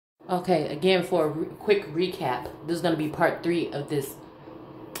Okay, again, for a quick recap, this is going to be part 3 of this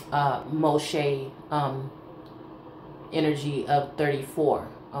Moshe energy of 34.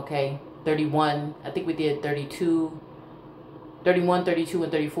 Okay, 31, I think we did 32, 31, 32,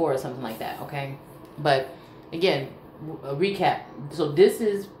 and 34 or something like that. Okay, but again, a recap. So this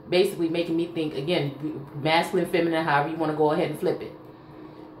is basically making me think, again, masculine, feminine, however you want to go ahead and flip it.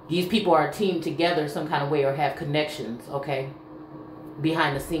 These people are teamed together some kind of way or have connections, okay,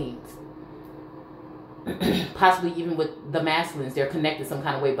 behind the scenes. Possibly even with the masculines, they're connected some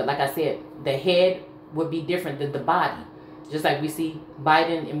kind of way. But like I said, the head would be different than the body. Just like we see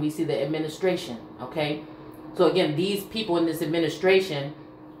Biden and we see the administration, okay? So again, these people in this administration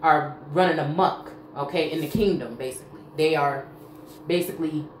are running amok, okay, in the kingdom, basically. They are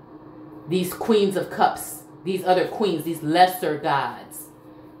basically these queens of cups, these other queens, these lesser gods,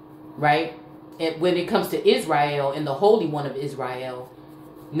 right? And when it comes to Israel and the Holy One of Israel,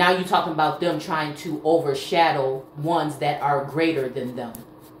 now you're talking about them trying to overshadow ones that are greater than them,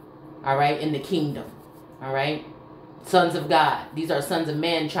 all right, in the kingdom, all right? Sons of God. These are sons of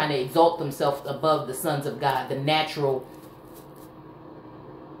men trying to exalt themselves above the sons of God, the natural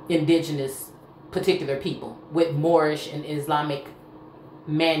indigenous particular people with Moorish and Islamic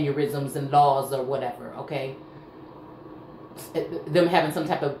mannerisms and laws or whatever, okay? Them having some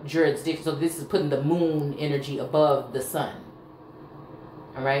type of jurisdiction. So this is putting the moon energy above the sun.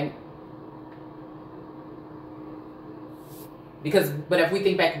 All right? But if we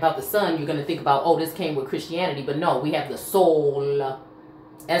think back about the sun, you're going to think about, oh, this came with Christianity. But no, we have the soul,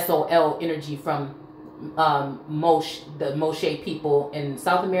 S-O-L energy from the Moshe people in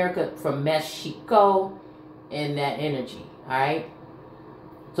South America, from Mexico, and that energy. All right?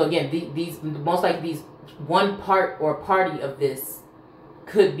 So again, these most likely these one part or party of this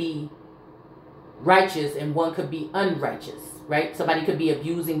could be righteous and one could be unrighteous, right? Somebody could be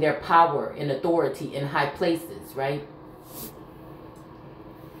abusing their power and authority in high places, right?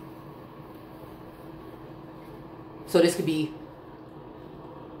 So this could be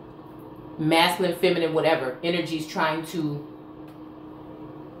masculine, feminine, whatever energies trying to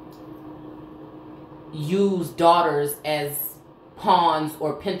use daughters as pawns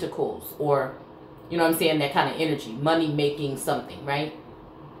or pentacles, or, you know what I'm saying, that kind of energy, money making something, right?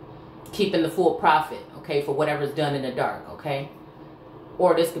 Keeping the full profit, okay, for whatever's done in the dark, okay?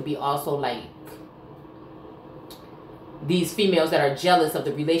 Or this could be also like these females that are jealous of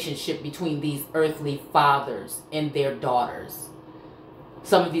the relationship between these earthly fathers and their daughters.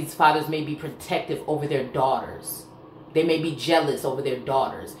 Some of these fathers may be protective over their daughters. They may be jealous over their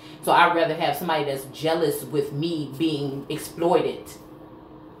daughters. So I'd rather have somebody that's jealous with me being exploited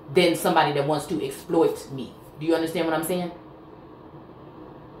than somebody that wants to exploit me. Do you understand what I'm saying?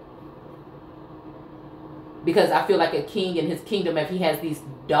 Because I feel like a king in his kingdom, if he has these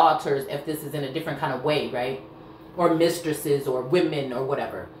daughters, if this is in a different kind of way, right? Or mistresses or women or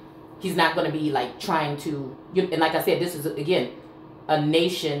whatever, he's not going to be like trying to, and like I said, this is, again, a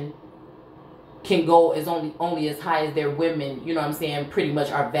nation can go as only as high as their women, you know what I'm saying, pretty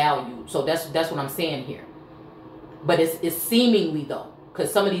much are valued. So that's what I'm saying here. But it's seemingly though,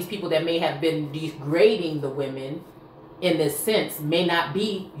 because some of these people that may have been degrading the women in this sense may not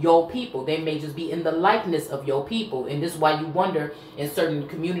be your people. They may just be in the likeness of your people. And this is why you wonder in certain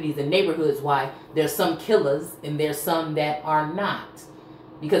communities and neighborhoods why there's some killers and there's some that are not.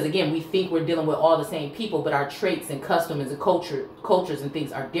 Because again, we think we're dealing with all the same people, but our traits and customs and cultures and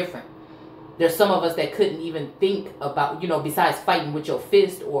things are different. There's some of us that couldn't even think about, you know, besides fighting with your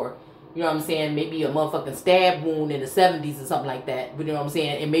fist, or, you know what I'm saying, maybe a motherfucking stab wound in the 70s or something like that. You know what I'm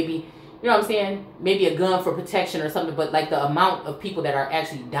saying? And maybe, you know what I'm saying, maybe a gun for protection or something. But like the amount of people that are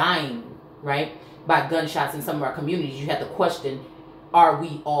actually dying, right, by gunshots in some of our communities, you have to question, are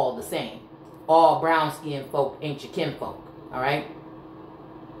we all the same? All brown-skinned folk ain't your kinfolk, all right?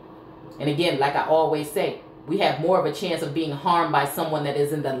 And again, like I always say, we have more of a chance of being harmed by someone that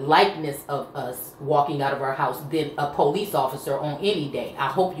is in the likeness of us walking out of our house than a police officer on any day. I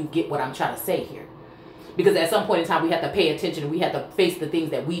hope you get what I'm trying to say here. Because at some point in time, we have to pay attention and we have to face the things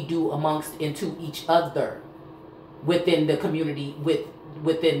that we do amongst and to each other within the community,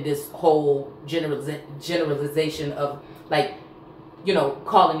 within this whole generalization of, like, you know,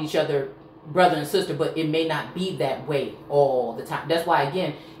 calling each other brother and sister, but it may not be that way all the time. That's why,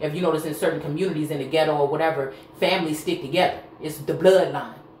 again, if you notice in certain communities in the ghetto or whatever, families stick together. It's the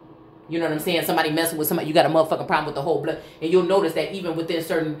bloodline. You know what I'm saying? Somebody messing with somebody, you got a motherfucking problem with the whole blood. And you'll notice that even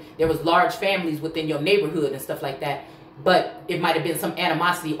within there was large families within your neighborhood and stuff like that. But it might have been some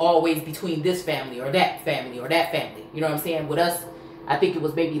animosity always between this family or that family or that family. You know what I'm saying? With us, I think it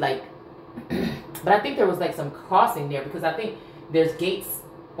was maybe like, but I think there was like some crossing there, because I think there's gates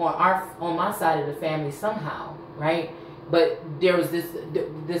on my side of the family somehow, right? But there was this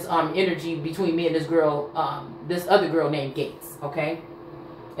energy between me and this girl, this other girl named Gates, okay?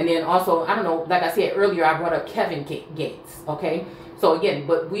 And then also, I don't know, like I said earlier, I brought up Kevin Gates, okay? So again,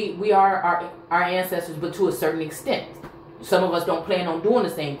 but we are our ancestors, but to a certain extent. Some of us don't plan on doing the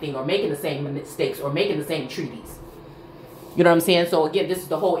same thing or making the same mistakes or making the same treaties. You know what I'm saying? So again, this is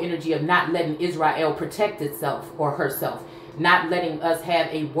the whole energy of not letting Israel protect itself or herself. Not letting us have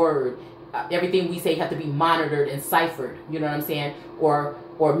a word. Everything we say have to be monitored and ciphered. You know what I'm saying? Or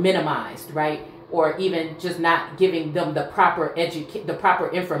minimized, right? Or even just not giving them the proper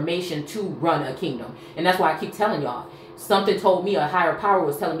information to run a kingdom. And that's why I keep telling y'all. Something told me, a higher power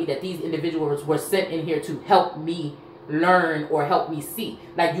was telling me that these individuals were sent in here to help me learn or help me see.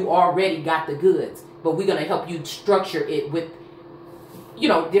 Like, you already got the goods, but we're going to help you structure it with, you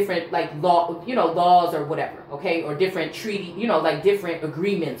know, different like laws or whatever, okay? Or different treaty, you know, like different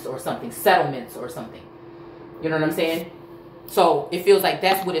agreements or something, settlements or something. You know what I'm saying? So it feels like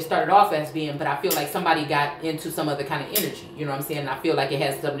that's what it started off as being, but I feel like somebody got into some other kind of energy. You know what I'm saying? And I feel like it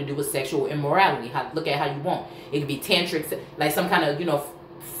has something to do with sexual immorality. Look at how you want. It could be tantric, like some kind of, you know,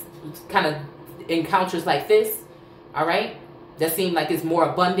 kind of encounters like this. All right? That seem like it's more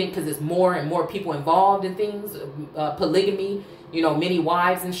abundant because there's more and more people involved in things. Polygamy, you know, many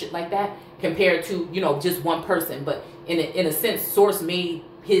wives and shit like that, compared to, you know, just one person. But in a sense, Source made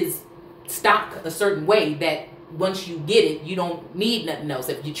his stock a certain way that once you get it, you don't need nothing else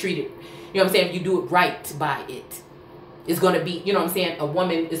if you treat it. You know what I'm saying? If you do it right by it. It's going to be, you know what I'm saying? A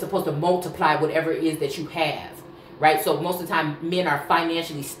woman is supposed to multiply whatever it is that you have. Right? So most of the time, men are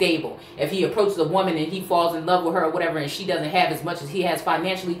financially stable. If he approaches a woman and he falls in love with her or whatever, and she doesn't have as much as he has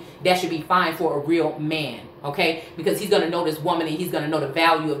financially, that should be fine for a real man. Okay? Because he's going to know this woman and he's going to know the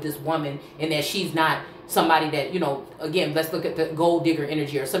value of this woman, and that she's not somebody that, you know, again, let's look at the gold digger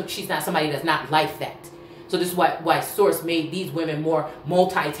energy, or she's not somebody that's not like that. So this is why Source made these women more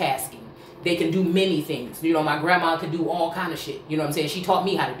multitasking. They can do many things. You know, my grandma could do all kind of shit. You know what I'm saying? She taught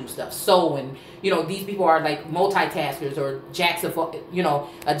me how to do stuff. Sew, and, you know, these people are like multitaskers or jacks of, you know,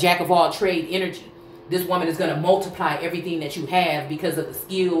 a jack of all trade energy. This woman is going to multiply everything that you have because of the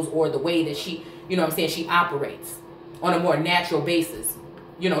skills or the way that she, you know what I'm saying, she operates on a more natural basis.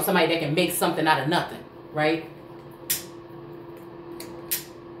 You know, somebody that can make something out of nothing, right?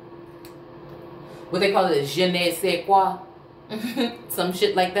 What they call it, je ne sais quoi. Some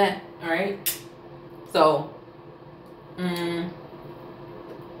shit like that. All right. So, all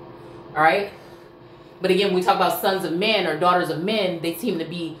right. But again, when we talk about sons of men or daughters of men, they seem to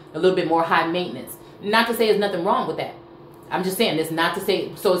be a little bit more high maintenance. Not to say there's nothing wrong with that. I'm just saying this, not to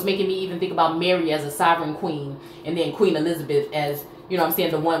say, so it's making me even think about Mary as a sovereign queen, and then Queen Elizabeth as, you know what I'm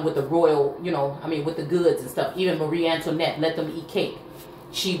saying, the one with the royal, you know, I mean, with the goods and stuff. Even Marie Antoinette, let them eat cake.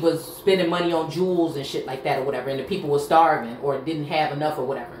 She was spending money on jewels and shit like that or whatever, and the people were starving or didn't have enough or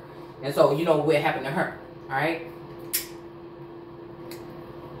whatever. And so, you know what happened to her, all right?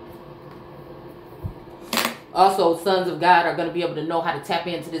 Also, sons of God are going to be able to know how to tap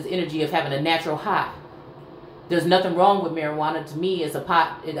into this energy of having a natural high. There's nothing wrong with marijuana. To me, it's a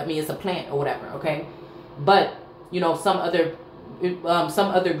pot. I mean, it's a plant or whatever, okay? But, you know, some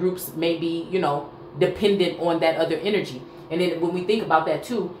other groups may be, you know, dependent on that other energy. And then when we think about that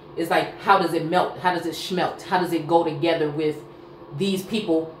too, it's like, how does it melt? How does it smelt? How does it go together with these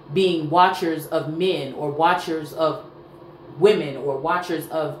people being watchers of men or watchers of women or watchers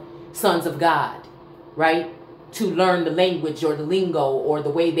of sons of God, right? To learn the language or the lingo or the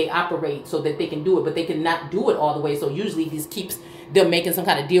way they operate so that they can do it, but they cannot do it all the way. So usually this keeps them making some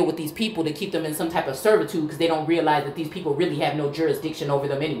kind of deal with these people to keep them in some type of servitude, because they don't realize that these people really have no jurisdiction over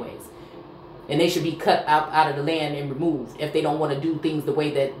them anyways. And they should be cut out of the land and removed if they don't want to do things the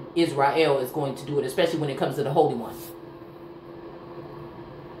way that Israel is going to do it, especially when it comes to the Holy Ones.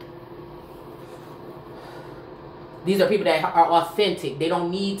 These are people that are authentic. They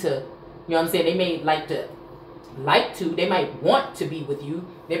don't need to, you know what I'm saying? They may like to, they might want to be with you.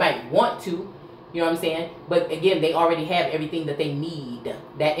 They might want to, you know what I'm saying? But again, they already have everything that they need,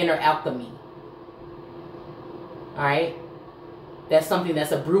 that inner alchemy. All right? That's something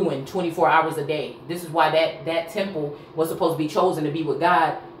that's a brewing 24 hours a day. This is why that temple was supposed to be chosen to be with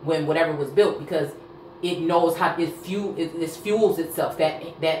God when whatever was built, because it knows how it fuels itself.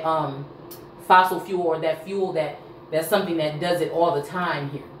 That fossil fuel, or that fuel that's something that does it all the time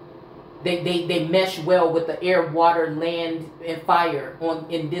here. They mesh well with the air, water, land, and fire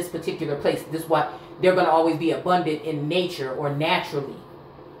in this particular place. This is why they're going to always be abundant in nature or naturally.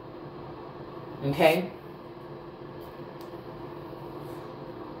 Okay?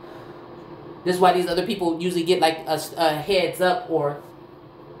 This is why these other people usually get like a heads up, or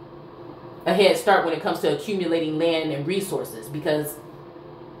a head start when it comes to accumulating land and resources, because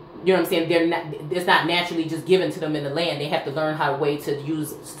you know what I'm saying, it's not naturally just given to them in the land. They have to learn how to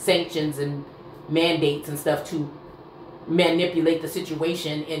use sanctions and mandates and stuff to manipulate the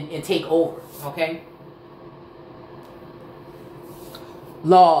situation and take over. Okay,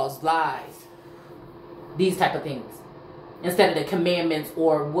 laws, lies, these type of things, instead of the commandments,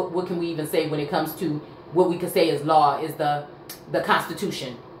 or what can we even say when it comes to what we could say is law is the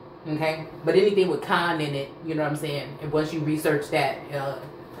Constitution. Okay, but anything with con in it, you know what I'm saying, and once you research that,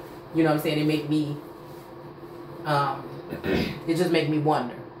 you know what I'm saying, it make me it just make me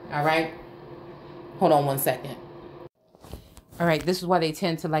wonder. All right, hold on one second. All right, this is why they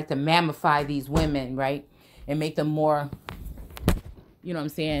tend to like to mammify these women, right, and make them more, you know what I'm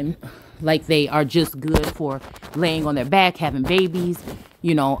saying, like they are just good for laying on their back, having babies,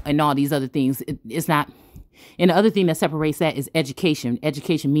 you know, and all these other things. It's not. And the other thing that separates that is education.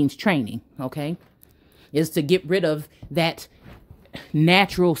 Education means training, okay? Is to get rid of that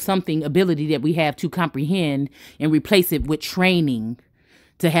natural something ability that we have to comprehend and replace it with training,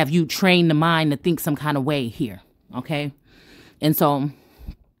 to have you train the mind to think some kind of way here, okay? And so,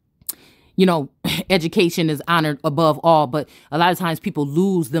 you know, education is honored above all, but a lot of times people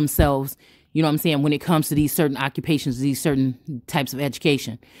lose themselves, you know what I'm saying, when it comes to these certain occupations, these certain types of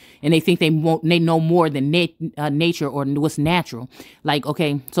education. And they think they know more than nature or what's natural. Like,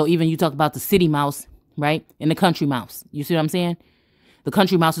 okay, so even you talk about the city mouse, right, and the country mouse. You see what I'm saying? The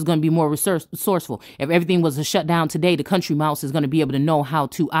country mouse is going to be more resourceful. If everything was to shut down today, the country mouse is going to be able to know how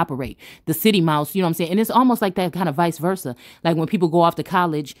to operate. The city mouse, you know what I'm saying? And it's almost like that kind of vice versa. Like when people go off to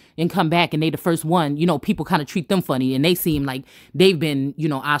college and come back and they the first one, you know, people kind of treat them funny and they seem like they've been, you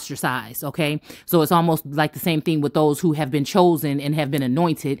know, ostracized, okay? So it's almost like the same thing with those who have been chosen and have been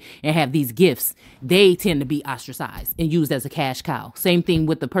anointed and have these gifts. They tend to be ostracized and used as a cash cow. Same thing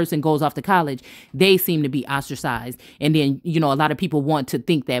with the person goes off to college. They seem to be ostracized. And then, you know, a lot of people want to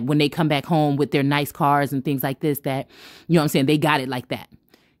think that when they come back home with their nice cars and things like this, that, you know what I'm saying, they got it like that,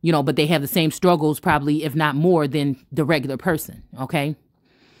 you know, but they have the same struggles probably, if not more than the regular person. Okay.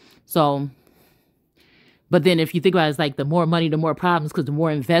 So, but then if you think about it, it's like the more money, the more problems, because the more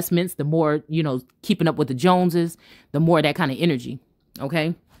investments, the more, you know, keeping up with the Joneses, the more that kind of energy.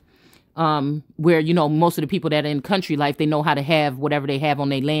 Okay. Where, you know, most of the people that are in country life, they know how to have whatever they have on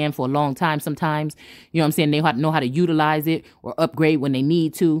their land for a long time sometimes. You know what I'm saying? They know how to utilize it or upgrade when they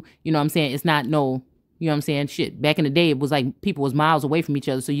need to. You know what I'm saying? It's not no, you know what I'm saying? Shit. Back in the day, it was like people was miles away from each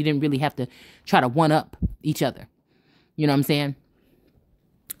other, so you didn't really have to try to one up each other. You know what I'm saying?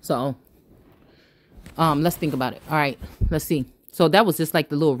 So, let's think about it. All right, let's see. So that was just like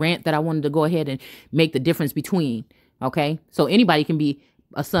the little rant that I wanted to go ahead and make the difference between. Okay, so anybody can be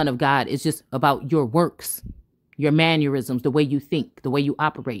a son of God. It's just about your works, your mannerisms, the way you think, the way you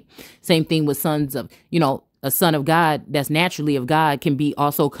operate. Same thing with sons of, you know, a son of God that's naturally of God can be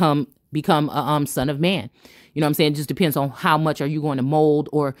also become a son of man. You know what I'm saying? It just depends on how much are you going to mold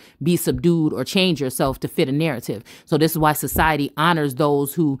or be subdued or change yourself to fit a narrative. So this is why society honors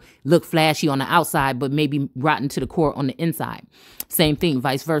those who look flashy on the outside, but maybe rotten to the core on the inside. Same thing,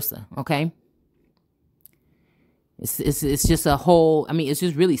 vice versa. Okay. It's just a whole, I mean, it's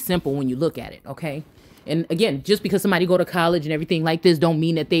just really simple when you look at it, okay? And again, just because somebody go to college and everything like this don't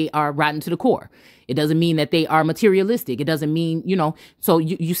mean that they are rotten to the core. It doesn't mean that they are materialistic. It doesn't mean, you know, so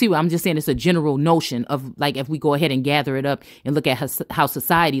you see what I'm just saying? It's a general notion of like, if we go ahead and gather it up and look at how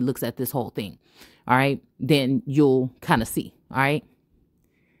society looks at this whole thing, all right, then you'll kind of see, all right?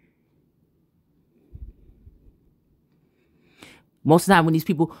 Most of the time when these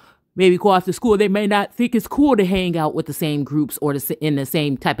people maybe go off to school, they may not think it's cool to hang out with the same groups or in the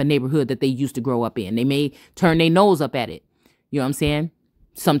same type of neighborhood that they used to grow up in. They may turn their nose up at it. You know what I'm saying?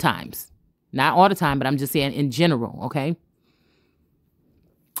 Sometimes. Not all the time, but I'm just saying in general, okay?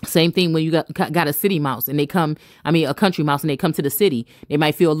 Same thing when you got a city mouse and a country mouse, and they come to the city. They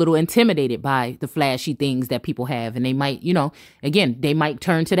might feel a little intimidated by the flashy things that people have. And they might, you know, again, they might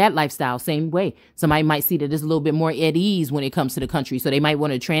turn to that lifestyle same way. Somebody might see that there's a little bit more at ease when it comes to the country. So they might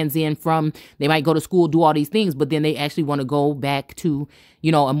want to they might go to school, do all these things, but then they actually want to go back to,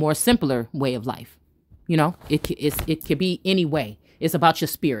 you know, a more simpler way of life. You know, it could be any way. It's about your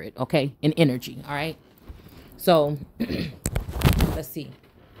spirit, okay, and energy, all right? So let's see.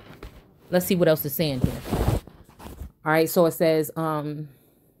 Let's see what else it's saying here. All right, so it says,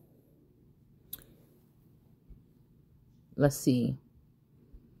 let's see.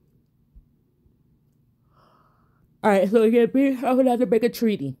 All right, so again, I would have to make a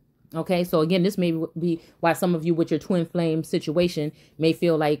treaty. Okay, so again, this may be why some of you with your twin flame situation may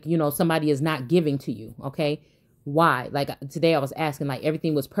feel like, you know, somebody is not giving to you, okay? Why? Like today I was asking, like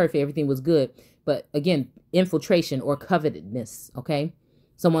everything was perfect, everything was good. But again, infiltration or covetousness, okay?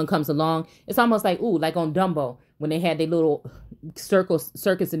 Someone comes along. It's almost like, ooh, like on Dumbo when they had their little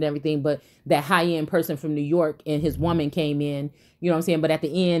circus and everything, but that high-end person from New York and his woman came in, you know what I'm saying? But at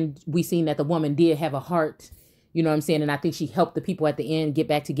the end, we seen that the woman did have a heart, you know what I'm saying? And I think she helped the people at the end get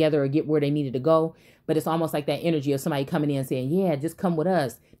back together or get where they needed to go. But it's almost like that energy of somebody coming in and saying, yeah, just come with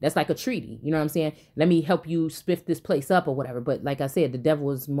us. That's like a treaty. You know what I'm saying? Let me help you spiff this place up or whatever. But like I said, the devil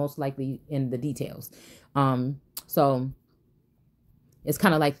is most likely in the details. So it's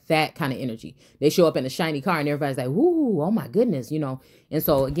kind of like that kind of energy. They show up in a shiny car and everybody's like, ooh, oh my goodness, you know. And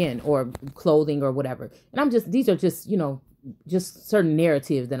so again, or clothing or whatever. And these are just, you know, just certain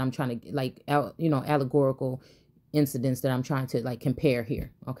narratives that I'm trying to like, you know, allegorical incidents that I'm trying to like compare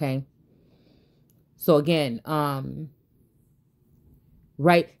here. Okay. So again,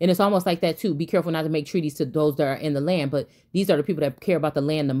 right. And it's almost like that too. Be careful not to make treaties to those that are in the land, but these are the people that care about the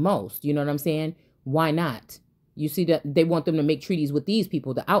land the most. You know what I'm saying? Why not? You see that they want them to make treaties with these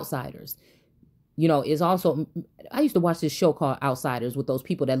people, the outsiders. You know, it's also, I used to watch this show called Outsiders with those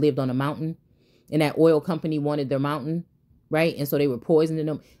people that lived on a mountain and that oil company wanted their mountain, right? And so they were poisoning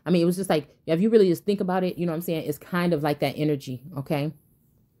them. I mean, it was just like, if you really just think about it, you know what I'm saying? It's kind of like that energy, okay?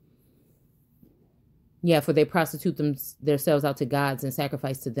 Yeah, for they prostitute themselves out to gods and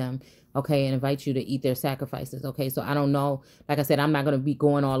sacrifice to them, okay, and invite you to eat their sacrifices, okay? So I don't know. Like I said, I'm not going to be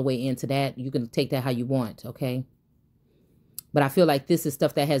going all the way into that. You can take that how you want, okay? But I feel like this is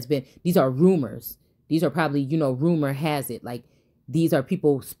stuff that has been, these are rumors. These are probably, you know, rumor has it. Like these are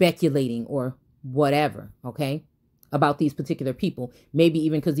people speculating or whatever, okay, about these particular people. Maybe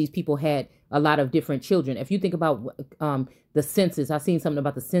even because these people had a lot of different children. If you think about the census, I've seen something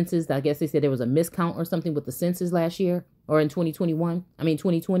about the census. I guess they said there was a miscount or something with the census last year or in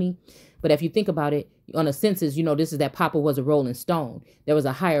 2020. But if you think about it, on a census, you know, this is that Papa was a Rolling Stone. There was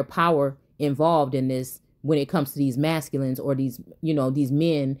a higher power involved in this when it comes to these masculines or these, you know, these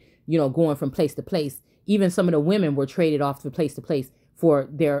men, you know, going from place to place. Even some of the women were traded off from place to place for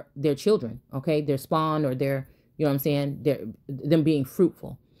their children, okay, their spawn or their, you know what I'm saying, them being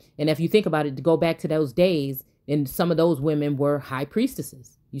fruitful. And if you think about it, to go back to those days, and some of those women were high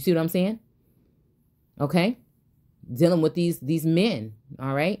priestesses. You see what I'm saying? Okay, dealing with these men,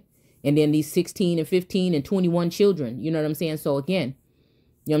 all right, and then these 16 and 15 and 21 children. You know what I'm saying? So again,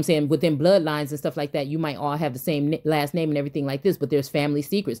 you know what I'm saying? Within bloodlines and stuff like that, you might all have the same last name and everything like this, but there's family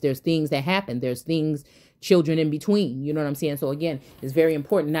secrets. There's things that happen. There's things, children in between. You know what I'm saying? So again, it's very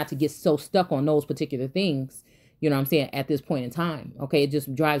important not to get so stuck on those particular things, you know what I'm saying, at this point in time. Okay, it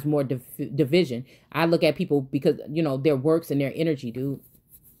just drives more division. I look at people because, you know, their works and their energy, dude.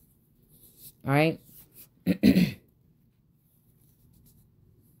 All right?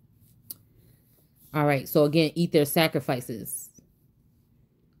 All right, so again, eat their sacrifices.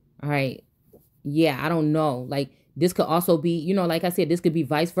 All right. Yeah, I don't know. Like this could also be, you know, like I said, this could be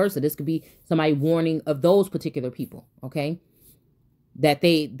vice versa. This could be somebody warning of those particular people, okay? That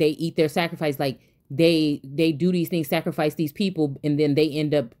they eat their sacrifice, like they do these things, sacrifice these people, and then they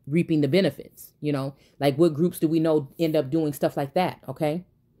end up reaping the benefits, you know? Like what groups do we know end up doing stuff like that, okay?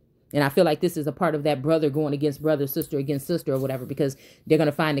 And I feel like this is a part of that brother going against brother, sister against sister or whatever, because they're going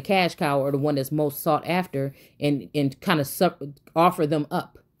to find the cash cow or the one that's most sought after and kind of offer them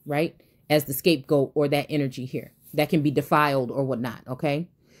up, right, as the scapegoat or that energy here that can be defiled or whatnot, okay?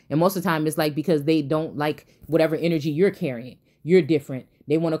 And most of the time it's like because they don't like whatever energy you're carrying. You're different.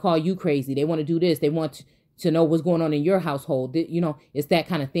 They want to call you crazy. They want to do this. They want to know what's going on in your household. You know, it's that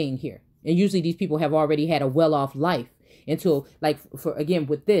kind of thing here. And usually these people have already had a well-off life until, like, for again,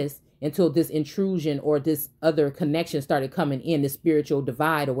 with this, until this intrusion or this other connection started coming in, the spiritual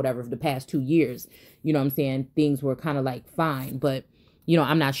divide or whatever for the past 2 years. You know what I'm saying? Things were kind of like fine, but you know,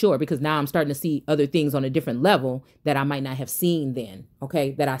 I'm not sure because now I'm starting to see other things on a different level that I might not have seen then,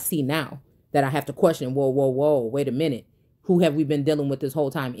 okay, that I see now, that I have to question, whoa, wait a minute. Who have we been dealing with this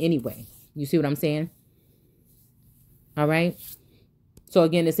whole time anyway? You see what I'm saying? All right. So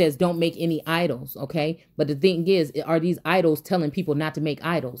again, it says don't make any idols, okay? But the thing is, are these idols telling people not to make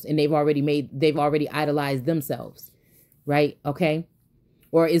idols? And they've already idolized themselves, right? Okay.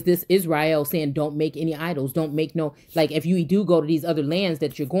 Or is this Israel saying don't make any idols? Don't make no, like if you do go to these other lands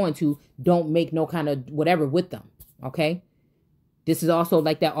that you're going to, don't make no kind of whatever with them, okay? This is also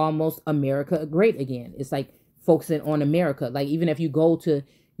like that almost America great again. It's like focusing on America. Like even if you go to,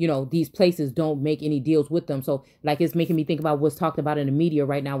 you know, these places don't make any deals with them. So like it's making me think about what's talked about in the media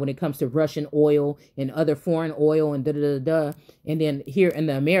right now when it comes to Russian oil and other foreign oil and da. And then here in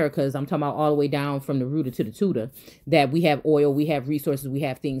the Americas, I'm talking about all the way down from the rooter to the tutor, that we have oil, we have resources, we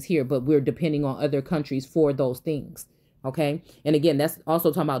have things here, but we're depending on other countries for those things. Okay. And again, that's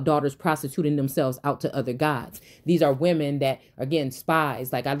also talking about daughters prostituting themselves out to other gods. These are women that, again,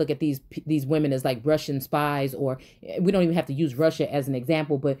 spies. Like I look at these women as like Russian spies, or we don't even have to use Russia as an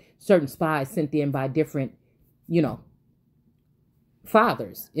example, but certain spies sent in by different, you know,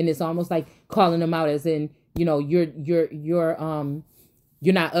 fathers. And it's almost like calling them out as in, you know, you're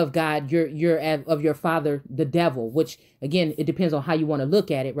not of God, you're of your father, the devil, which again, it depends on how you want to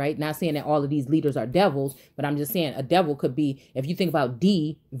look at it, right? Not saying that all of these leaders are devils, but I'm just saying a devil could be, if you think about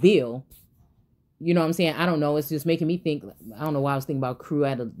Deville, you know what I'm saying? I don't know. It's just making me think, I don't know why I was thinking about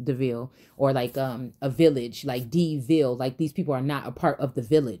Cruella de Vil, or like a village, like Deville, like these people are not a part of the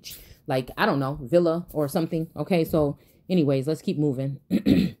village. Like, I don't know, Villa or something. Okay, so anyways, let's keep moving.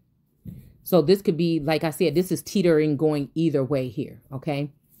 So this could be, like I said, this is teetering going either way here,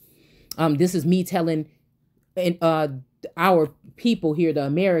 okay? This is me telling our people here, the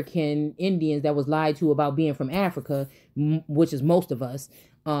American Indians that was lied to about being from Africa, which is most of us,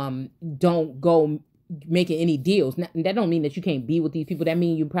 don't go making any deals. That don't mean that you can't be with these people. That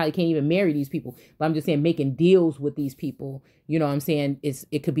means you probably can't even marry these people. But I'm just saying making deals with these people, you know what I'm saying,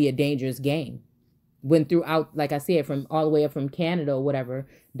 it could be a dangerous game. When throughout, like I said, from all the way up from Canada or whatever,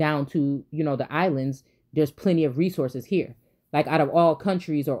 down to, you know, the islands, there's plenty of resources here. Like out of all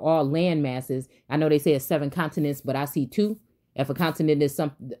countries or all land masses, I know they say it's 7 continents, but I see 2. If a continent is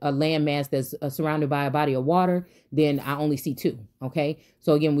a land mass that's surrounded by a body of water, then I only see 2. Okay.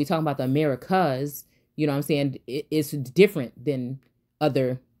 So again, we talking about the Americas, you know what I'm saying? It's different than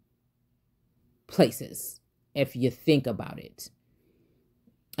other places, if you think about it.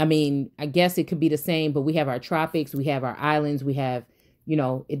 I mean, I guess it could be the same, but we have our tropics, we have our islands, we have, you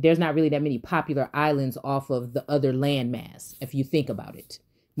know, there's not really that many popular islands off of the other landmass, if you think about it.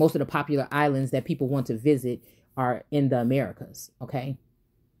 Most of the popular islands that people want to visit are in the Americas, okay?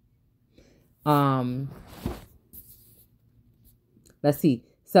 Let's see.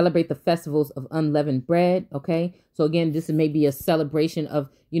 Celebrate the festivals of unleavened bread, okay? So again, this is maybe a celebration of,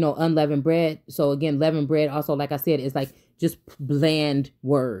 you know, unleavened bread. So again, leavened bread also, like I said, is like just bland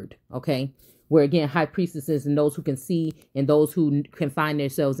word, okay? Where again, high priestesses and those who can see and those who can find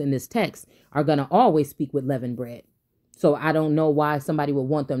themselves in this text are going to always speak with leavened bread. So I don't know why somebody would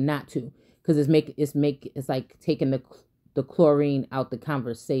want them not to, because it's like taking the chlorine out the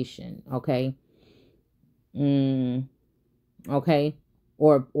conversation, okay? Okay.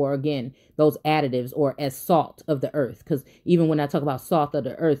 Or again, those additives, or as salt of the earth. Because even when I talk about salt of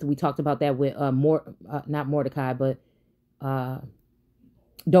the earth, we talked about that with not Mordecai, but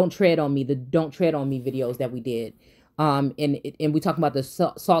Don't Tread on Me, the Don't Tread on Me videos that we did. And we talk about the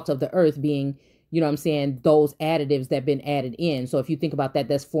salt of the earth being, you know what I'm saying, those additives that have been added in. So if you think about that,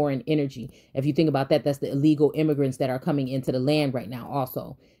 that's foreign energy. If you think about that, that's the illegal immigrants that are coming into the land right now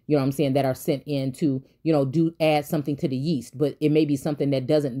also. You know what I'm saying, that are sent in to, you know, add something to the yeast. But it may be something that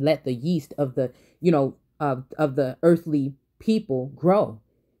doesn't let the yeast of the, you know, of the earthly people grow.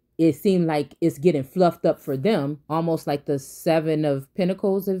 It seemed like it's getting fluffed up for them, almost like the 7 of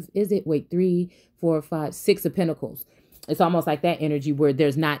Pentacles. Is it? Wait, 3, 4, 5, 6 of Pentacles. It's almost like that energy where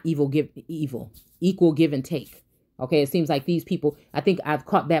there's not equal give and take. Okay, it seems like these people, I think I've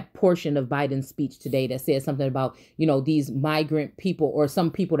caught that portion of Biden's speech today that says something about, you know, these migrant people or some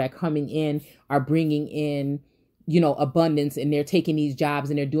people that are coming in are bringing in, you know, abundance, and they're taking these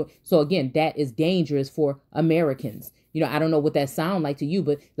jobs and they're doing. So again, that is dangerous for Americans. You know, I don't know what that sound like to you,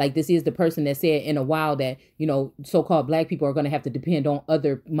 but like this is the person that said in a while that, you know, so-called black people are going to have to depend on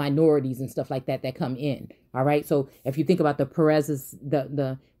other minorities and stuff like that come in. All right. So if you think about the Perez's,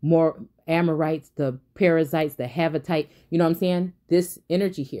 the more Amorites, the Perizzites, the Havitite, you know what I'm saying? This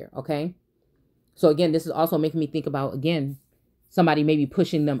energy here. Okay. So again, this is also making me think about, again, somebody maybe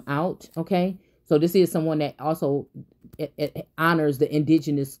pushing them out. Okay. So this is someone that also it honors the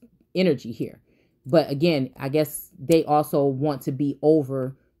indigenous energy here. But again, I guess they also want to be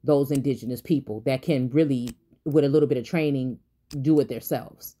over those indigenous people that can really, with a little bit of training, do it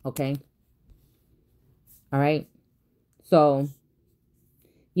themselves. Okay. All right. So,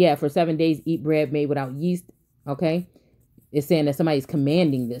 yeah, for 7 days, eat bread made without yeast. Okay. It's saying that somebody's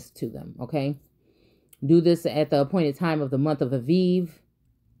commanding this to them. Okay. Do this at the appointed time of the month of Aviv.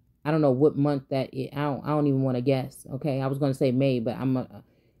 I don't know what month that is. I don't even want to guess. Okay. I was going to say May, but I'm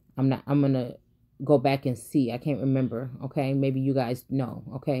going to go back and see. I can't remember. Okay. Maybe you guys know.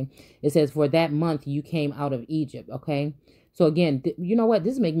 Okay. It says, for that month you came out of Egypt. Okay. So again, you know what?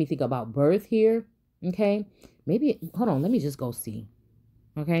 This make me think about birth here. Okay. Maybe, hold on. Let me just go see.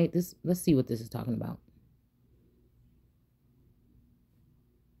 Okay. Let's see what this is talking about.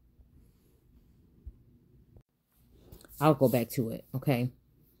 I'll go back to it. Okay.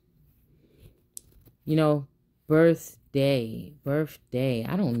 You know, birthday.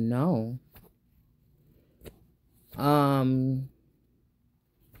 I don't know.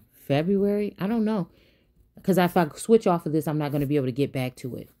 February? I don't know. Because if I switch off of this, I'm not going to be able to get back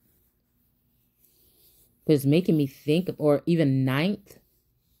to it. But it's making me think, or even 9th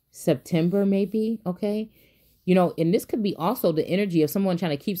September, maybe. Okay. You know, and this could be also the energy of someone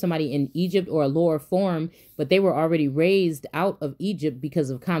trying to keep somebody in Egypt or a lower form, but they were already raised out of Egypt because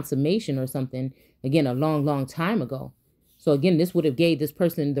of consummation or something, again, a long, long time ago. So again, this would have gave this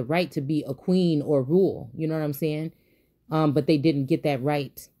person the right to be a queen or rule. You know what I'm saying? But they didn't get that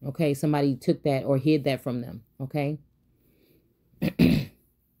right. Okay. Somebody took that or hid that from them. Okay.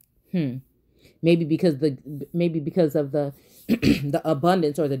 Maybe because of the the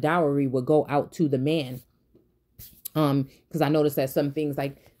abundance or the dowry would go out to the man. Because I noticed that some things,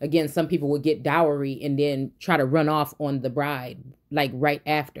 like, again, some people would get dowry and then try to run off on the bride, like right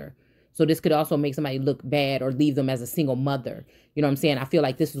after. So this could also make somebody look bad or leave them as a single mother. You know what I'm saying? I feel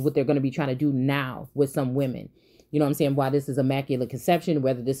like this is what they're going to be trying to do now with some women. You know what I'm saying? Why this is immaculate conception,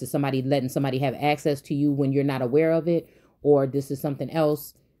 whether this is somebody letting somebody have access to you when you're not aware of it, or this is something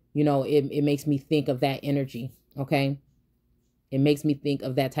else. You know, it makes me think of that energy. Okay. It makes me think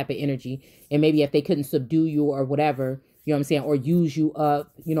of that type of energy. And maybe if they couldn't subdue you or whatever, you know what I'm saying, or use you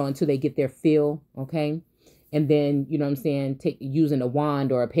up, you know, until they get their fill, okay? And then, you know what I'm saying, using a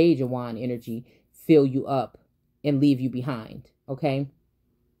wand or a page of wand energy, fill you up and leave you behind, okay?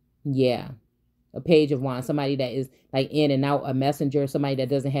 Yeah. A page of wand, somebody that is like in and out, a messenger, somebody that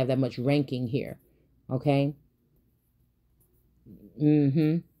doesn't have that much ranking here, okay?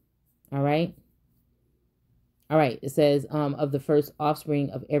 All right. All right, it says, of the first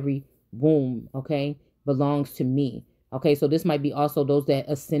offspring of every womb, okay, belongs to me. Okay, so this might be also those that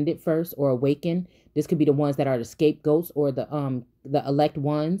ascended first or awakened. This could be the ones that are the scapegoats or the elect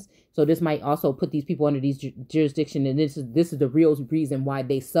ones. So this might also put these people under these jurisdiction, and this is the real reason why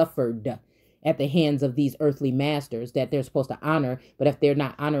they suffered at the hands of these earthly masters that they're supposed to honor. But if they're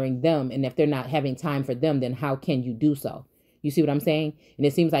not honoring them, and if they're not having time for them, then how can you do so? You see what I'm saying? And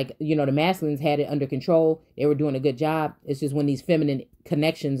it seems like, you know, the masculines had it under control. They were doing a good job. It's just when these feminine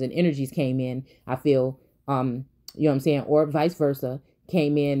connections and energies came in, I feel, you know what I'm saying? Or vice versa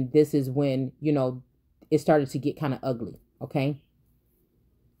came in. This is when, you know, it started to get kind of ugly. Okay.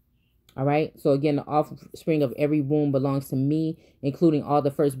 All right. So again, the offspring of every womb belongs to me, including all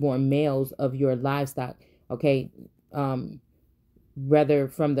the firstborn males of your livestock. Okay. Whether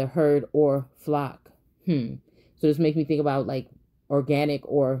from the herd or flock. So this makes me think about like organic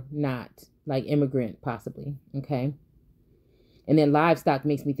or not, like immigrant possibly, okay? And then livestock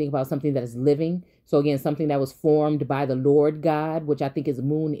makes me think about something that is living. So again, something that was formed by the Lord God, which I think is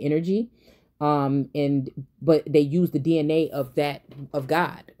moon energy. But they use the DNA of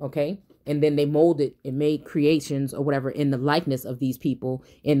God, okay? And then they molded and made creations or whatever in the likeness of these people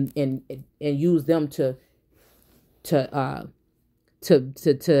and use them to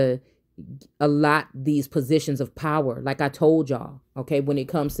allot these positions of power, like I told y'all, okay, when it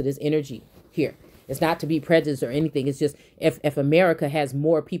comes to this energy here. It's not to be prejudiced or anything. It's just if America has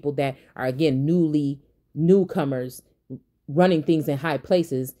more people that are, again, newcomers running things in high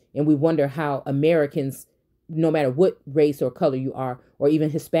places, and we wonder how Americans, no matter what race or color you are, or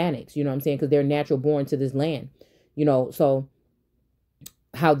even Hispanics, you know what I'm saying, because they're natural born to this land, you know, so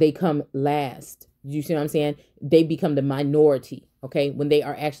how they come last. You see what I'm saying? They become the minority, okay, when they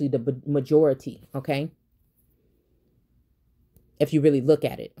are actually the majority, okay? If you really look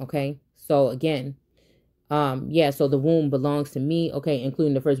at it, okay? So again, yeah, so the womb belongs to me, okay,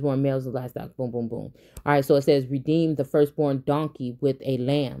 including the firstborn males of livestock, boom, boom, boom. All right, so it says, redeem the firstborn donkey with a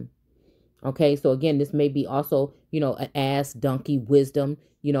lamb. Okay, so again, this may be also, you know, an ass, donkey, wisdom,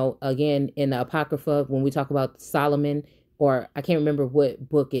 you know, again, in the Apocrypha, when we talk about Solomon, or I can't remember what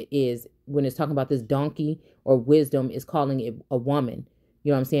book it is, when it's talking about this donkey or wisdom, is calling it a woman.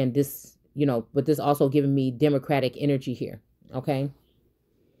 You know what I'm saying? This, you know, but this also giving me democratic energy here. Okay.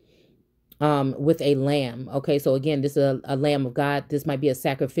 With a lamb. Okay. So again, this is a lamb of God. This might be a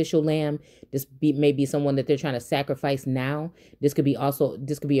sacrificial lamb. May be someone that they're trying to sacrifice now. This could be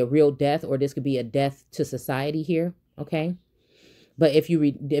a real death, or this could be a death to society here. Okay. But if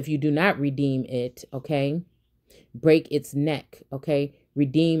you do not redeem it, okay, break its neck, okay,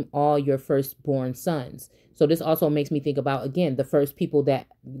 redeem all your firstborn sons. So this also makes me think about, again, the first people that,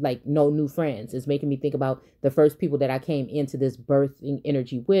 like, no new friends. It's making me think about the first people that I came into this birthing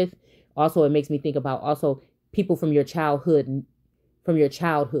energy with. Also, it makes me think about also people from your childhood, from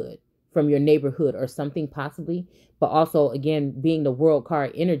your neighborhood or something possibly. But also, again, being the world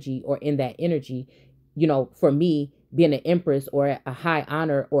card energy, or in that energy, you know, for me, being an empress or a high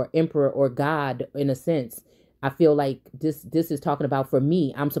honor or emperor or god in a sense, I feel like this is talking about, for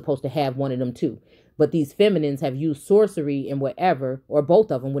me, I'm supposed to have one of them too. But these feminines have used sorcery and whatever, or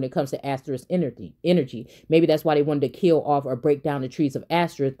both of them, when it comes to Asteris energy. Maybe that's why they wanted to kill off or break down the trees of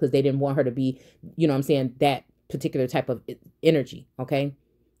Asteris, because they didn't want her to be, you know what I'm saying, that particular type of energy, okay?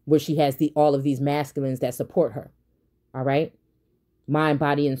 Where she has all of these masculines that support her, all right? Mind,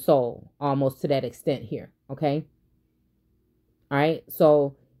 body, and soul, almost to that extent here, okay? All right,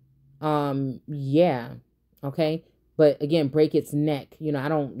 so, yeah, okay? But again, break its neck. You know, I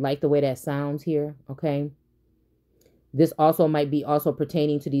don't like the way that sounds here, okay? This also might be also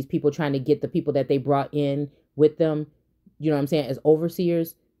pertaining to these people trying to get the people that they brought in with them, you know what I'm saying, as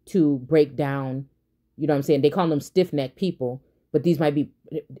overseers, to break down, you know what I'm saying? They call them stiff-necked people, but these might be,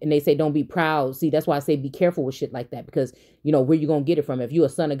 and they say don't be proud. See, that's why I say be careful with shit like that, because, you know, where you going to get it from? If you a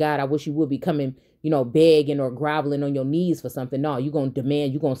son of God, I wish you would be coming, you know, begging or groveling on your knees for something. No, you're going to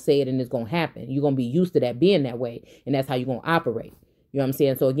demand, you're going to say it, and it's going to happen. You're going to be used to that being that way, and that's how you're going to operate. You know what I'm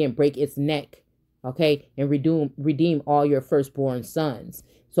saying? So again, break its neck, okay, and redeem all your firstborn sons.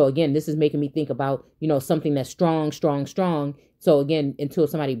 So again, this is making me think about, you know, something that's strong. So again, until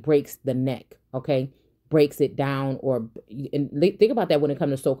somebody breaks the neck, okay, breaks it down, and think about that when it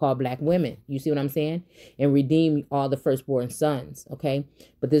comes to so-called black women. You see what I'm saying? And redeem all the firstborn sons, okay?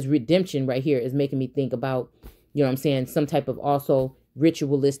 But this redemption right here is making me think about, you know what I'm saying, some type of also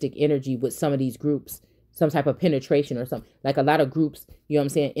ritualistic energy with some of these groups, some type of penetration or something. Like a lot of groups, you know what I'm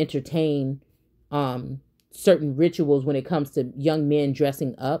saying, entertain certain rituals when it comes to young men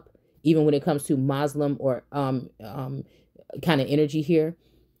dressing up, even when it comes to Muslim or kind of energy here.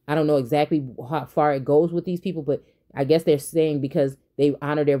 I don't know exactly how far it goes with these people, but I guess they're saying because they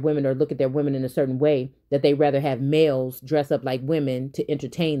honor their women or look at their women in a certain way, that they rather have males dress up like women to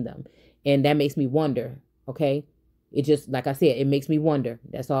entertain them. And that makes me wonder, okay? It just, like I said, it makes me wonder.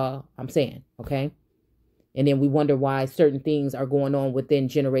 That's all I'm saying, okay? And then we wonder why certain things are going on within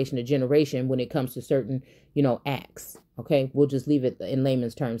generation to generation when it comes to certain, you know, acts, okay? We'll just leave it in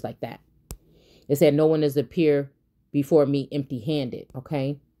layman's terms like that. It said, no one is appear before me empty-handed,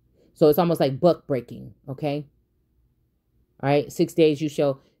 okay? So it's almost like buck breaking, okay? All right, 6 days you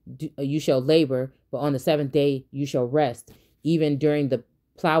shall labor, but on the seventh day you shall rest. Even during the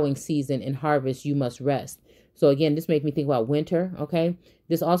plowing season and harvest, you must rest. So again, this makes me think about winter, okay?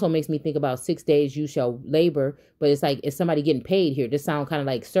 This also makes me think about 6 days you shall labor, but it's like, is somebody getting paid here? This sounds kind of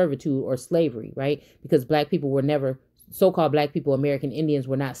like servitude or slavery, right? Because black people were never, so-called black people, American Indians,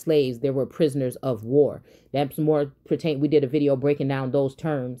 were not slaves. They were prisoners of war. That's more we did a video breaking down those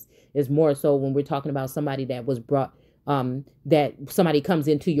terms. It's more so when we're talking about somebody that was brought, that somebody comes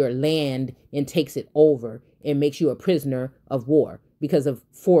into your land and takes it over and makes you a prisoner of war because of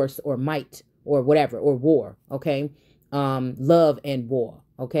force or might or whatever, or war, okay? Love and war,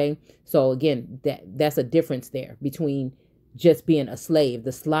 okay? So again, that's a difference there between just being a slave.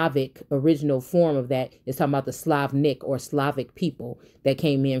 The Slavic original form of that is talking about the Slavnik or Slavic people that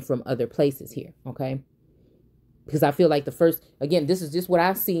came in from other places here, okay? Because I feel like the first, again, this is just what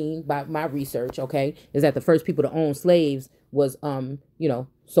I've seen by my research, okay, is that the first people to own slaves was, you know,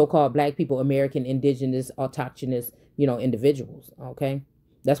 so-called black people, American, indigenous, autochthonous, you know, individuals, okay?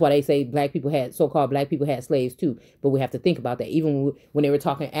 That's why they say so-called black people had slaves too. But we have to think about that. Even when they were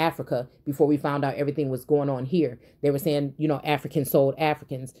talking Africa, before we found out everything was going on here, they were saying, you know, Africans sold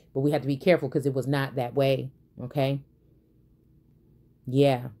Africans. But we had to be careful because it was not that way. Okay.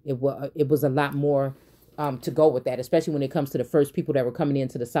 Yeah, it was a lot more to go with that, especially when it comes to the first people that were coming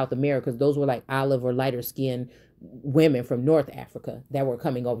into the South America. Those were like olive or lighter skinned women from North Africa that were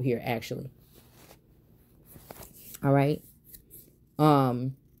coming over here, actually. All right.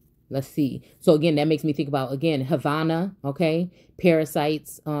 Let's see. So again, that makes me think about, again, Havana, okay?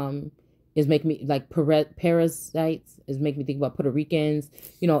 Parasites, is making me, like, parasites is making me think about Puerto Ricans.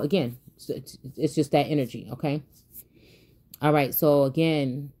 You know, again, it's just that energy, okay? All right, so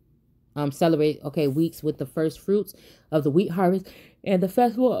again, celebrate, okay, weeks with the first fruits of the wheat harvest and the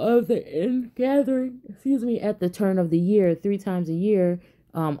festival of the ingathering, at the turn of the year, 3 times a year.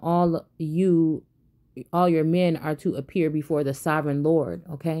 All your men are to appear before the sovereign Lord,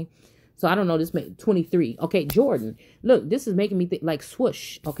 okay? So I don't know, this 23. Okay, Jordan. Look, this is making me think like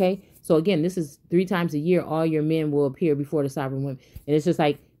swoosh, okay? So again, this is 3 times a year, all your men will appear before the sovereign women. And it's just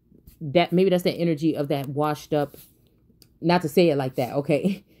like that. Maybe that's the energy of that washed up, not to say it like that,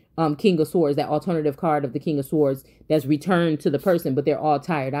 okay? King of Swords, that alternative card of the King of Swords that's returned to the person, but they're all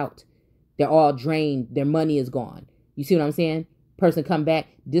tired out. They're all drained. Their money is gone. You see what I'm saying? Person come back.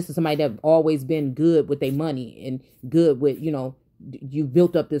 This is somebody that always been good with their money and good with, you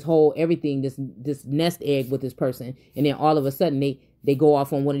built up this whole everything, this nest egg with this person. And then all of a sudden they go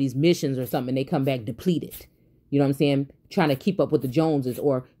off on one of these missions or something and they come back depleted. You know what I'm saying? Trying to keep up with the Joneses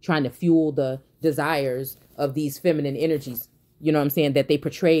or trying to fuel the desires of these feminine energies. You know what I'm saying? That they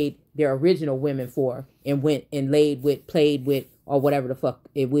portrayed their original women for and went and laid with, played with, or whatever the fuck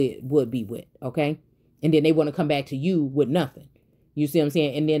it would be with. Okay. And then they want to come back to you with nothing. You see what I'm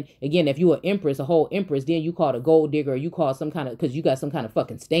saying? And then again, if you an empress, a whole empress, then you call it a gold digger, or you call some kind of, because you got some kind of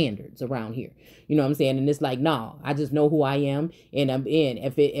fucking standards around here. You know what I'm saying? And it's like, nah, I just know who I am, and I'm in.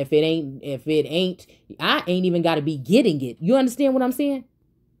 If it ain't, I ain't even got to be getting it. You understand what I'm saying?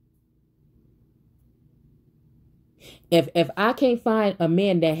 If I can't find a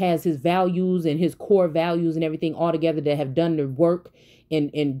man that has his values and his core values and everything all together, that have done the work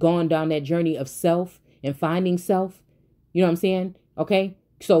and gone down that journey of self and finding self, you know what I'm saying? Okay.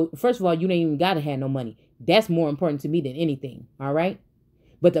 So first of all, you ain't even got to have no money. That's more important to me than anything. All right.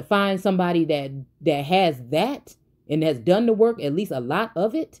 But to find somebody that has that and has done the work, at least a lot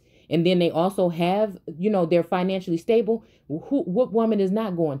of it, and then they also have, they're financially stable. What woman is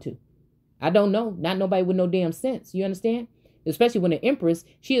not going to? I don't know. Not nobody with no damn sense. You understand? Especially when the empress,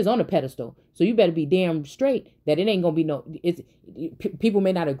 she is on a pedestal. So you better be damn straight that it ain't gonna be no. People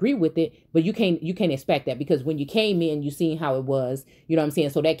may not agree with it, but you can't expect that, because when you came in, you seen how it was. You know what I'm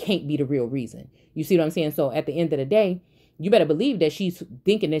saying? So that can't be the real reason. You see what I'm saying? So at the end of the day, you better believe that she's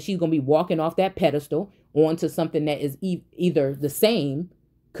thinking that she's gonna be walking off that pedestal onto something that is either the same,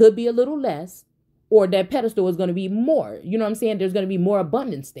 could be a little less, or that pedestal is gonna be more. You know what I'm saying? There's gonna be more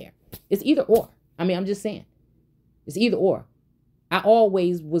abundance there. It's either or. I mean, I'm just saying. It's either or. I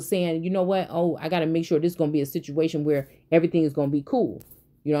always was saying, you know what? Oh, I got to make sure this is going to be a situation where everything is going to be cool.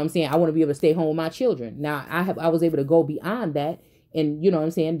 You know what I'm saying? I want to be able to stay home with my children. Now, I was able to go beyond that. And you know what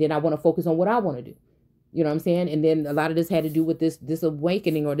I'm saying? Then I want to focus on what I want to do. You know what I'm saying? And then a lot of this had to do with this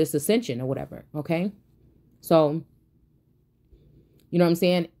awakening or this ascension or whatever. Okay? So, you know what I'm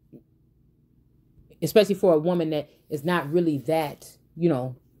saying? Especially for a woman that is not really that,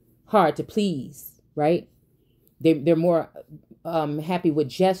 hard to please, right? They're more happy with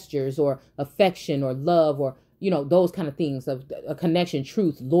gestures or affection or love or, those kind of things of a connection,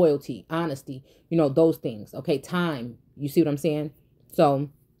 truth, loyalty, honesty, those things. Okay. Time. You see what I'm saying? So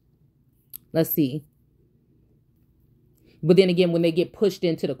let's see. But then again, when they get pushed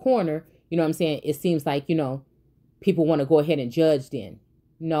into the corner, you know what I'm saying? It seems like, people want to go ahead and judge then.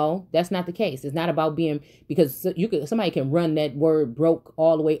 No, that's not the case. It's not about being, because somebody can run that word broke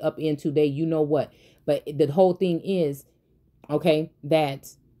all the way up into you know what. But the whole thing is, okay, that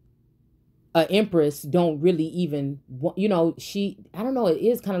a empress don't really even, I don't know, it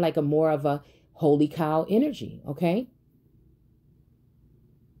is kind of like a more of a holy cow energy, okay?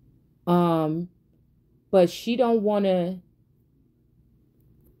 But she don't want to,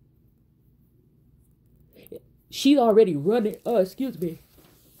 she's already running, excuse me.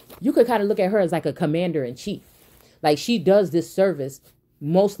 You could kind of look at her as like a commander in chief. Like she does this service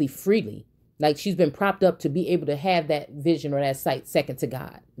mostly freely. Like she's been propped up to be able to have that vision or that sight second to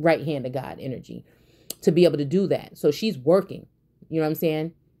God, right hand to God energy, to be able to do that. So she's working, you know what I'm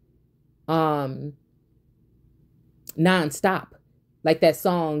saying? Nonstop. Like that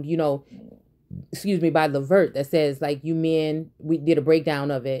song, excuse me, by Levert that says like, you men, we did a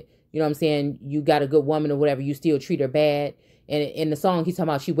breakdown of it. You know what I'm saying? You got a good woman or whatever, you still treat her bad. And in the song, he's talking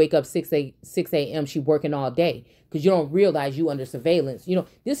about she wake up 6 a.m. She working all day because you don't realize you under surveillance.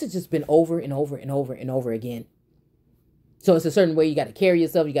 This has just been over and over and over and over again. So it's a certain way you got to carry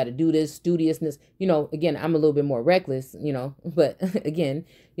yourself. You got to do this studiousness. Again, I'm a little bit more reckless, but again,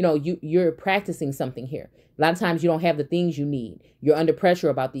 you're practicing something here. A lot of times you don't have the things you need. You're under pressure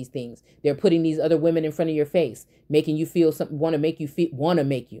about these things. They're putting these other women in front of your face, making you feel something, want to make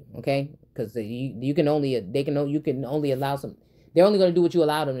you, okay? Because you can only allow some, they're only going to do what you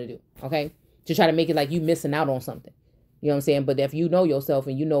allow them to do, okay? To try to make it like you missing out on something. You know what I'm saying? But if you know yourself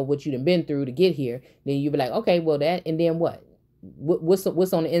and you know what you've been through to get here, then you'll be like, okay, well that, and then what? What's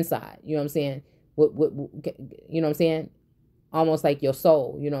on the inside? You know what I'm saying? What you know what I'm saying? Almost like your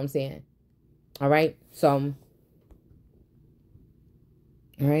soul, you know what I'm saying? All right. So,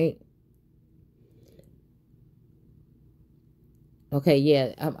 all right. Okay.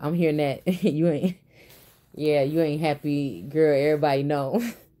 Yeah. I'm hearing that you ain't happy, girl. Everybody know.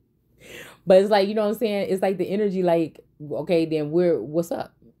 But it's like, you know what I'm saying? It's like the energy, like, okay, then what's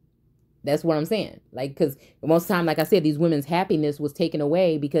up? That's what I'm saying. Like, because most of the time, like I said, these women's happiness was taken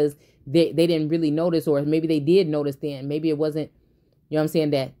away because they didn't really notice, or maybe they did notice then. Maybe it wasn't, you know what I'm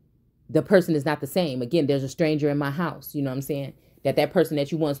saying, that the person is not the same. Again, there's a stranger in my house, you know what I'm saying? That person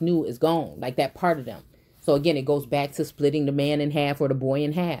that you once knew is gone, like that part of them. So again, it goes back to splitting the man in half or the boy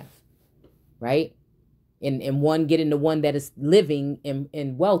in half, right? And one getting the one that is living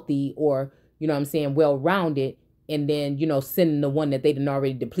and wealthy, or, you know what I'm saying, well-rounded, and then, you know, sending the one that they done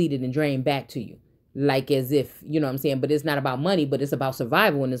already depleted and drained back to you. Like as if, you know what I'm saying, but it's not about money, but it's about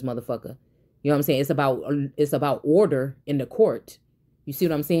survival in this motherfucker. You know what I'm saying? It's about order in the court. You see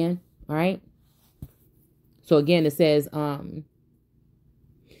what I'm saying? All right. So again, it says, and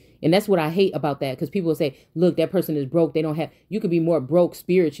that's what I hate about that, because people will say, look, that person is broke. They don't have, you could be more broke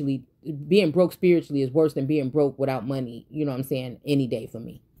spiritually. Being broke spiritually is worse than being broke without money. You know what I'm saying? Any day for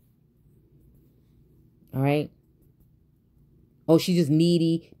me. All right. Oh, she's just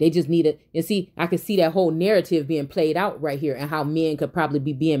needy. They just need it. And see, I can see that whole narrative being played out right here, and how men could probably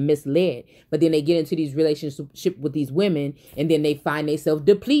be being misled. But then they get into these relationships with these women, and then they find themselves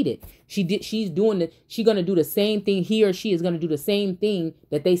depleted. She's gonna do the same thing. He or she is gonna do the same thing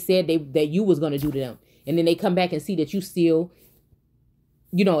that they said that you was gonna do to them. And then they come back and see that you still,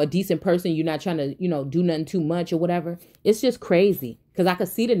 you know, a decent person. You're not trying to, you know, do nothing too much or whatever. It's just crazy, because I could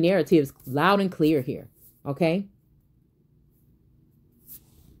see the narratives loud and clear here. Okay.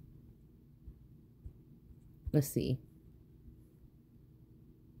 Let's see.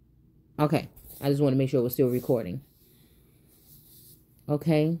 Okay. I just want to make sure it was still recording.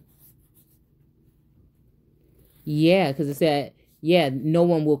 Okay. Yeah, because it said, yeah, no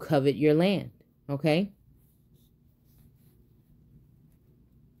one will covet your land. Okay.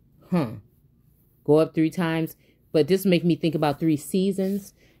 Huh. Go up 3 times. But this make me think about 3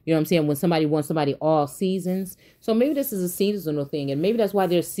 seasons. You know what I'm saying? When somebody wants somebody all seasons. So maybe this is a seasonal thing. And maybe that's why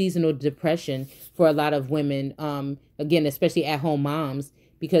there's seasonal depression for a lot of women. Again, especially at-home moms.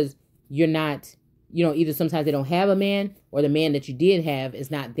 Because you're not, you know, either sometimes they don't have a man, or the man that you did have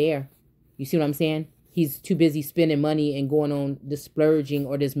is not there. You see what I'm saying? He's too busy spending money and going on this splurging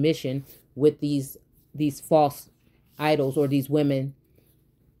or this mission with these false idols or these women.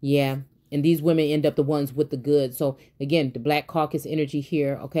 Yeah. And these women end up the ones with the goods. So again, the Black Caucus energy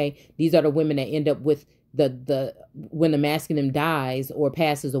here. Okay. These are the women that end up with when the masculine dies or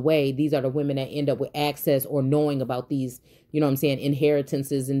passes away. These are the women that end up with access or knowing about these, you know what I'm saying,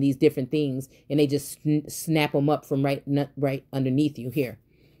 inheritances and these different things. And they just snap them up from right underneath you here.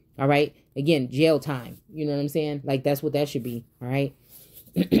 All right. Again, jail time. You know what I'm saying? Like, that's what that should be. All right.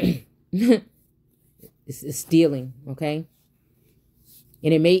 It's stealing. Okay.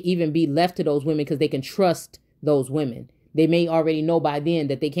 And it may even be left to those women because they can trust those women. They may already know by then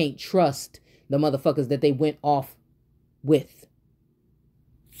that they can't trust the motherfuckers that they went off with.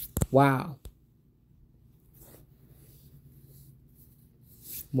 Wow.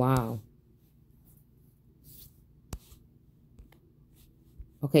 Wow.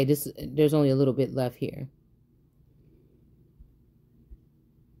 Okay, there's only a little bit left here.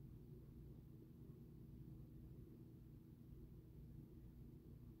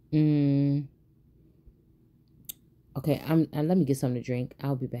 Okay, let me get something to drink.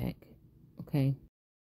 I'll be back. Okay.